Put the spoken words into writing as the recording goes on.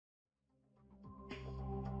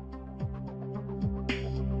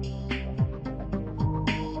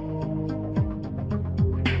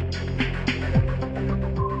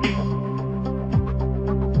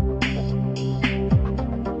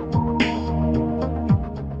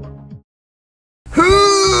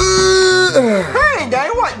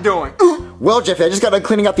that doing? Well, Jeffy, I just got done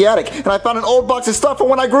cleaning out the attic, and I found an old box of stuff from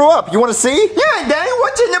when I grew up. You want to see? Yeah, Daddy,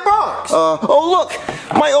 what's in the box? Oh look,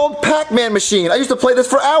 my old Pac-Man machine. I used to play this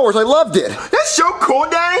for hours. I loved it. That's so cool,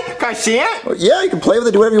 Daddy. Can I see it? Well, yeah, you can play with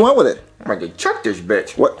it, do whatever you want with it. I'm gonna chuck this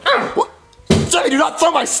bitch. What? Jeffy, do not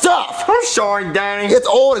throw my stuff! I'm sorry, Daddy. It's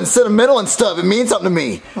old and sentimental and stuff. It means something to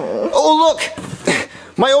me. Oh, look!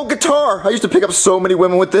 My old guitar. I used to pick up so many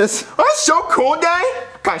women with this. That's so cool, Daddy.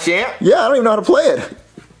 Can I see it? Yeah, I don't even know how to play it.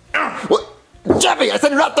 What? Jeffy, I said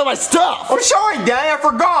do not throw my stuff! I'm sorry, Daddy. I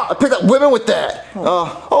forgot. I picked up women with that.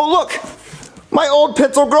 Oh, look! My old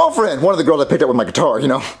pencil girlfriend. One of the girls I picked up with my guitar, you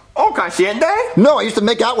know. Oh, can I see it, Daddy? No, I used to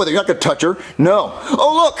make out with her. You're not gonna touch her. No.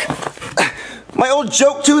 Oh, look! My old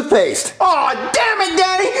joke toothpaste. Oh, damn it,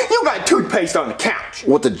 Daddy! You got toothpaste on the couch.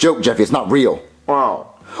 What's a joke, Jeffy? It's not real.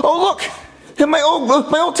 Wow. Oh, look! And my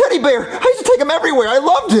old teddy bear. I used to take him everywhere. I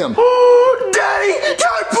loved him. Oh, Daddy! Can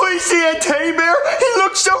I please see that teddy bear? He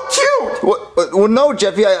looks so cute. Well, no,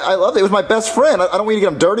 Jeffy. I loved it. It was my best friend. I don't want you to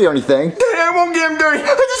get him dirty or anything. Daddy, I won't get him dirty.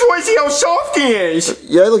 I just want to see how soft he is.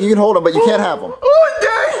 Yeah, look, you can hold him, but you can't have him. Oh,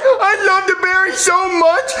 Daddy! I love the bear so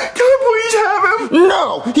much. Can I please have him?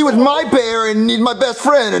 No! He was my bear, and he's my best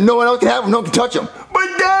friend, and no one else can have him. No one can touch him. But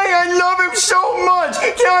Daddy, I love him so much.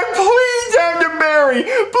 Can I please have the berry?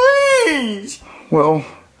 Please! Well,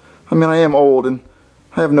 I mean, I am old, and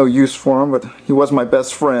I have no use for him, but he was my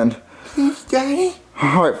best friend. Please, Daddy?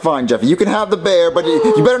 Alright, fine, Jeffy. You can have the bear, but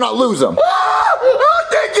you better not lose him. Oh,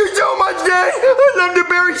 thank you so much, Daddy. I love the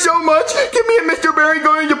berry so much. Can me and Mr. Berry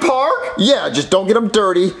go to the park? Yeah, just don't get him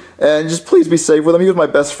dirty, and just please be safe with him. He was my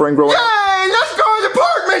best friend growing up. Hey, let's go to the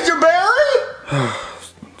park, Mr. Berry.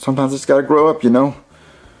 Sometimes I just gotta grow up, you know.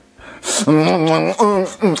 Alright,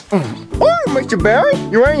 Mr. Berry,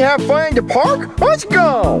 you ready to have fun at the park? Let's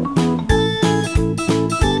go!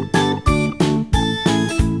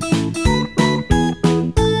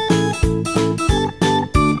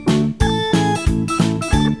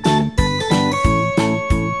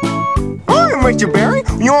 Alright, Mr. Berry,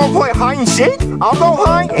 you wanna play hide and seek? I'll go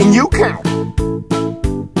high and you count.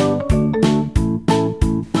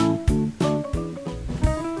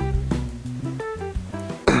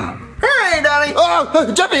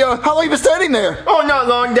 Jeffy, how long have you been standing there? Oh, not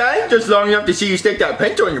long, Daddy. Just long enough to see you stick that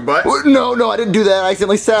pencil in your butt. No, I didn't do that. I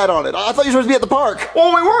accidentally sat on it. I thought you were supposed to be at the park.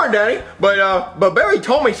 Well, we were, Daddy. But Barry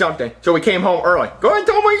told me something, so we came home early. Go ahead and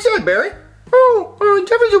tell him what he said, Barry.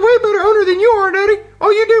 Jeffy's a way better owner than you are, Daddy.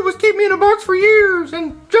 All you did was keep me in a box for years,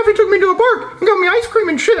 and Jeffy took me to a park and got me ice cream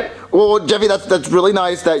and shit. Well, Jeffy, that's really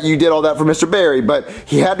nice that you did all that for Mr. Barry, but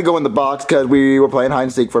he had to go in the box because we were playing hide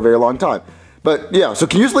and seek for a very long time. But yeah, so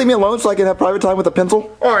can you just leave me alone so I can have private time with a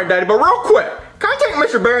pencil? Alright, Daddy, but real quick, can I take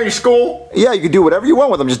Mr. Barry to school? Yeah, you can do whatever you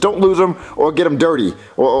want with him. Just don't lose him or get him dirty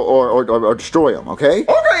or destroy him, okay?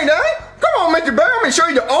 Okay, Daddy. Come on, Mr. Barry. I'm going to show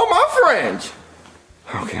you to all my friends.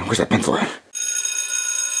 Okay, where's that pencil at?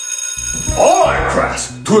 Alright,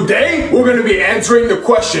 class. Today, we're going to be answering the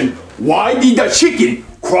question, why did the chicken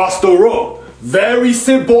cross the road? Very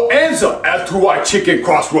simple answer as to why chicken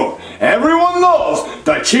crossed road. Everyone knows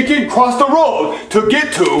the chicken crossed the road to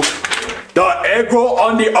get to the egg roll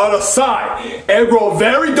on the other side. Egg roll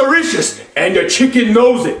very delicious, and the chicken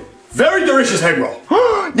knows it. Very delicious egg roll.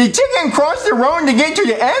 The chicken crossed the road to get to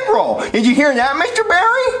the egg roll. Did you hear that, Mr.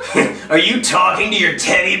 Barry? Are you talking to your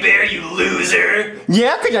teddy bear, you loser?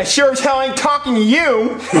 Yeah, because I sure as hell ain't talking to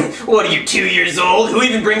you. What are you, 2 years old? Who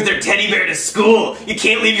even brings their teddy bear to school? You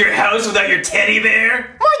can't leave your house without your teddy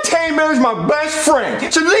bear? My teddy bear is my best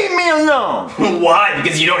friend, so leave me alone. Why?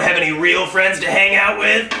 Because you don't have any real friends to hang out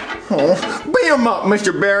with? Oh, beat him up,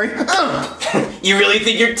 Mr. Barry. You really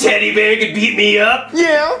think your teddy bear could beat me up?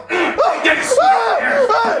 Yeah.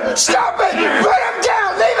 Stop it! Put him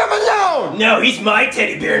down! Leave him alone! No, he's my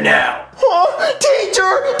teddy bear now.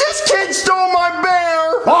 Teacher, this kid stole my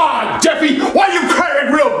bear! Ah, Jeffy, why you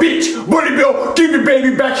crying, real bitch? Buddy Bill, give your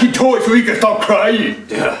baby back his toy so he can stop crying.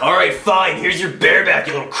 Alright, fine. Here's your bear back,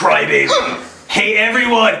 you little crybaby. Hey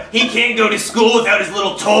everyone, he can't go to school without his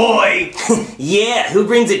little toy. Yeah, who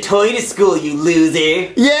brings a toy to school, you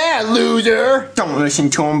loser? Yeah, loser! Don't listen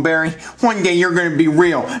to him, Barry. One day you're gonna be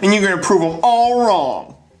real, and you're gonna prove them all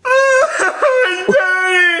wrong. Daddy,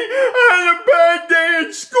 I had a bad day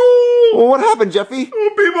at school. Well, what happened, Jeffy?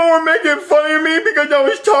 People were making fun of me because I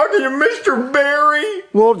was talking to Mr. Barry.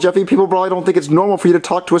 Well, Jeffy, people probably don't think it's normal for you to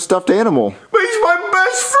talk to a stuffed animal. But he's my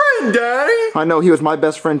best friend, Daddy. I know, he was my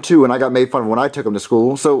best friend too, and I got made fun of when I took him to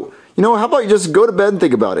school. So, you know, how about you just go to bed and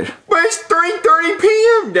think about it? But it's 3:30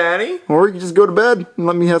 p.m., Daddy. Or you can just go to bed and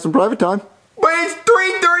let me have some private time. But it's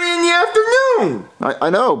 3:30 in the afternoon. I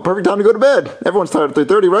know, perfect time to go to bed. Everyone's tired at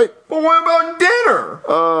 3:30, right? But what about dinner?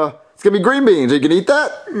 It's gonna be green beans. Are you gonna eat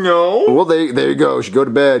that? No. Well, there you go. You should go to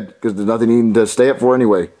bed because there's nothing even to stay up for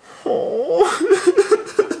anyway. Oh.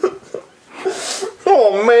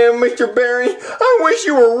 Oh man, Mr. Barry, I wish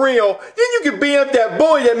you were real. Then you could beat up that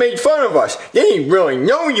boy that made fun of us. Then he'd really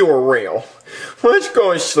know you were real. Let's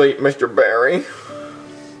go to sleep, Mr. Barry.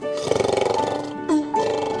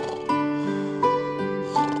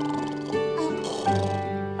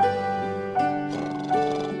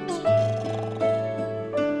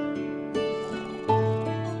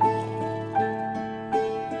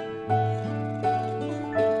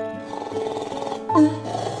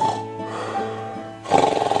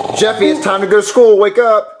 Jeffy, it's time to go to school. Wake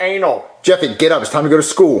up. Anal. Jeffy, get up. It's time to go to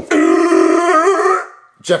school.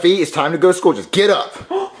 Jeffy, it's time to go to school. Just get up.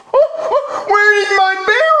 Where did my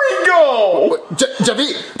berry go?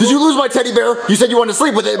 Jeffy, did you lose my teddy bear? You said you wanted to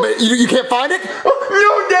sleep with it, but you can't find it?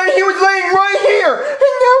 No, Daddy, he was laying right here,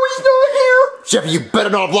 and now he's not here. Jeffy, you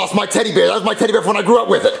better not have lost my teddy bear. That was my teddy bear from when I grew up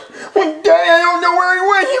with it. Well, Daddy, I don't know where he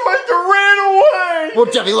went. He must have ran away. Well,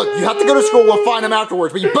 Jeffy, look, you have to go to school. We'll find him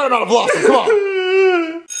afterwards, but you better not have lost him. Come on.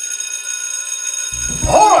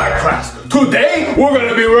 Alright class, today we're going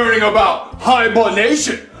to be learning about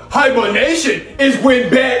hibernation. Hibernation is when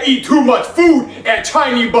bear eat too much food at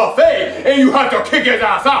Chinese buffet and you have to kick his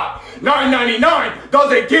ass out. $9.99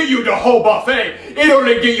 doesn't get you the whole buffet, it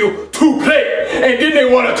only get you 2 plates. And then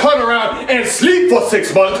they want to turn around and sleep for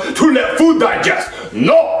 6 months to let food digest.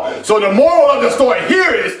 No! So the moral of the story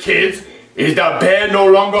here is, kids, is that bear no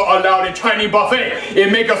longer allowed in Chinese buffet.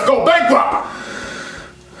 It make us go bankrupt.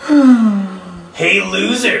 Hey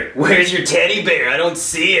loser, where's your teddy bear? I don't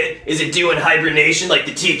see it. Is it doing hibernation like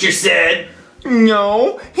the teacher said?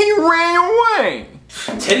 No, he ran away.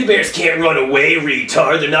 Teddy bears can't run away,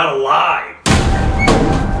 retard. They're not alive.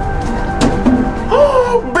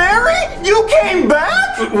 Oh, Barry, you came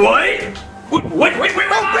back? What? What? Oh,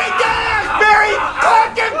 beat that ass, Barry!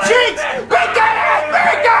 Clap them cheeks! Beat that ass,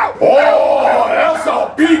 Barry, go! Oh, that's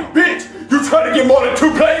a big bitch! You trying to get more than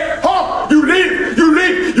 2 plates? Huh? You leave! You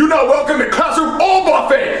leave! You're not welcome in classroom or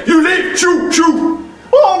buffet! You leave! Choo! Choo!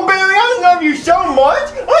 Oh, Barry, I love you so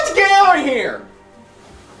much! Let's get out of here!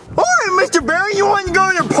 Alright, Mr. Barry, you want to go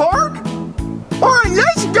to the park? Alright,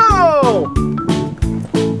 let's go!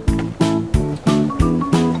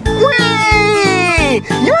 Whee!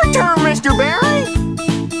 Your turn, Mr. Barry!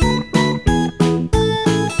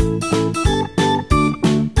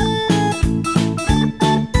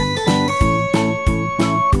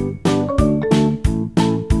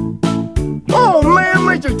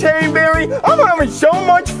 Mr. Teddy Berry, I'm having so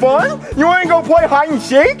much fun. You want to go play hide and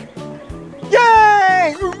seek?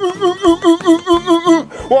 Yay!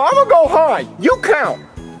 Well, I'm gonna go hide. You count.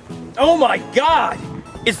 Oh my God!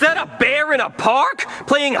 Is that a bear in a park?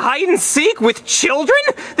 Playing hide and seek with children?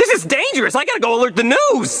 This is dangerous. I gotta go alert the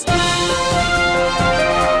news.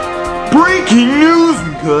 Breaking news,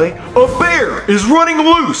 okay? A bear is running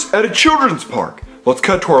loose at a children's park. Let's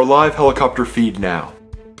cut to our live helicopter feed now.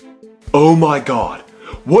 Oh my God.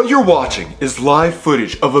 What you're watching is live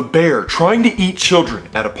footage of a bear trying to eat children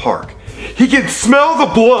at a park. He can smell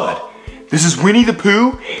the blood. This is Winnie the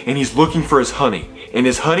Pooh, and he's looking for his honey, and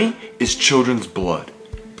his honey is children's blood.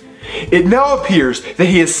 It now appears that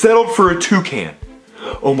he has settled for a toucan.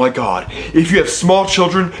 Oh my God, if you have small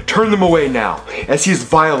children, turn them away now, as he is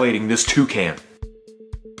violating this toucan.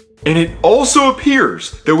 And it also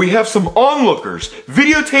appears that we have some onlookers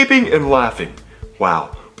videotaping and laughing.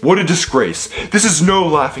 Wow. What a disgrace. This is no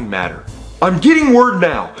laughing matter. I'm getting word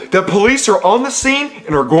now that police are on the scene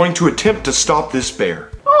and are going to attempt to stop this bear.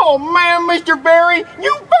 Oh man, Mr. Barry,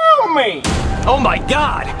 you found me! Oh my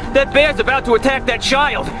God! That bear's about to attack that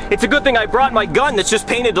child! It's a good thing I brought my gun that's just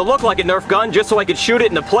painted to look like a Nerf gun just so I could shoot it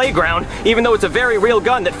in the playground, even though it's a very real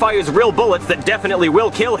gun that fires real bullets that definitely will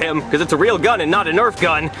kill him, because it's a real gun and not a Nerf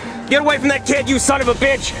gun. Get away from that kid, you son of a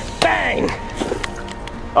bitch! Bang!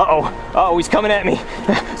 Uh-oh. Uh-oh, he's coming at me.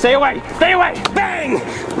 Stay away! Stay away! Bang!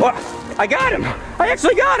 Well, I got him! I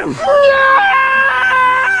actually got him!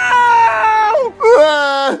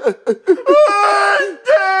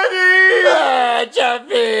 Daddy!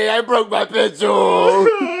 Jeffy, I broke my pencil.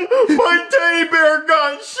 My teddy bear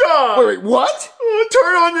got shot! Wait, what?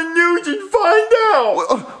 Turn on the news and find out!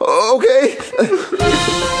 Okay.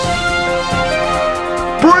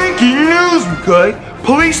 Breaking news, okay?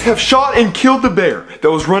 Police have shot and killed the bear that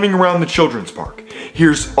was running around the children's park.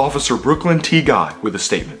 Here's Officer Brooklyn T. Guy with a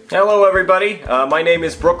statement. Hello everybody, my name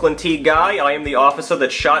is Brooklyn T. Guy. I am the officer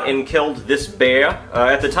that shot and killed this bear.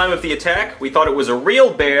 At the time of the attack, we thought it was a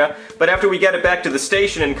real bear, but after we got it back to the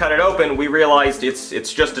station and cut it open, we realized it's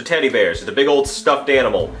just a teddy bear. It's a big old stuffed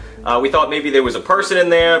animal. We thought maybe there was a person in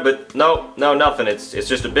there, but no, nothing. It's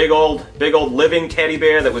just a big old living teddy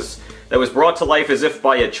bear that was brought to life as if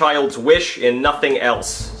by a child's wish and nothing else.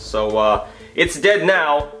 So, it's dead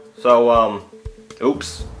now, so,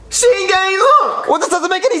 oops. See, Daddy, look! Well, this doesn't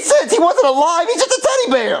make any sense. He wasn't alive. He's just a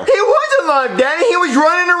teddy bear. He was alive, Daddy. He was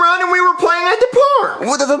running around and we were playing at the park.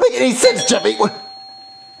 Well, that doesn't make any sense, Jeffy.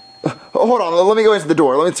 Hold on. Let me go into the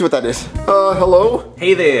door. Let me see what that is. Hello?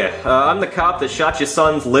 Hey there. I'm the cop that shot your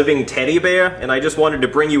son's living teddy bear, and I just wanted to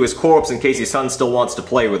bring you his corpse in case your son still wants to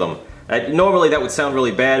play with him. Normally that would sound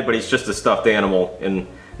really bad, but he's just a stuffed animal, and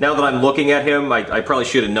now that I'm looking at him, I probably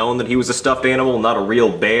should have known that he was a stuffed animal, not a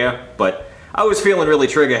real bear, but I was feeling really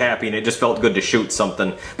trigger happy and it just felt good to shoot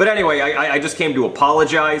something. But anyway, I just came to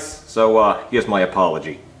apologize, so here's my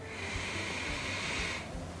apology.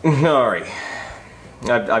 Alright.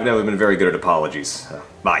 I've never been very good at apologies.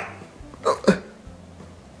 Bye.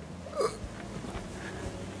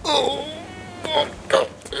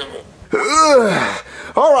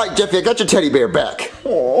 Alright, Jeffy, I got your teddy bear back.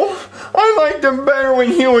 Oh, I liked him better when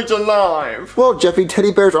he was alive. Well, Jeffy,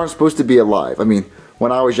 teddy bears aren't supposed to be alive. I mean,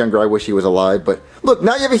 when I was younger, I wish he was alive, but look,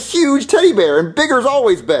 now you have a huge teddy bear, and bigger's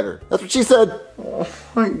always better. That's what she said. Oh,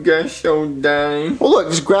 I guess so, Daddy. Well, look,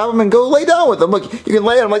 just grab him and go lay down with him. Look, you can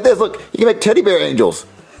lay on him like this. Look, you can make teddy bear angels.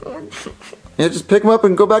 Yeah, just pick him up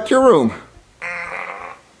and go back to your room.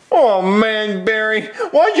 Oh, man, Barry,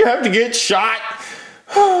 why'd you have to get shot?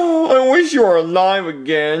 Oh, I wish you were alive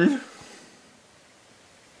again.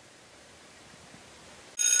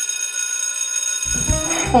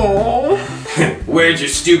 Oh. Where's your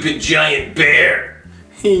stupid giant bear?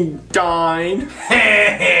 He died.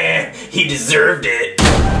 He deserved it.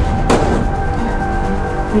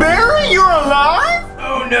 Barry, you're alive?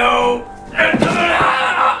 Oh no!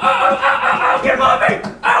 Get off me!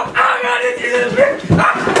 Ow! I got into this!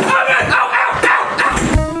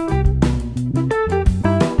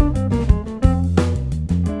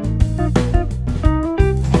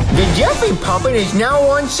 The Jeffy puppet is now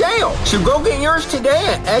on sale, so go get yours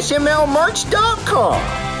today at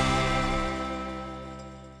smlmerch.com.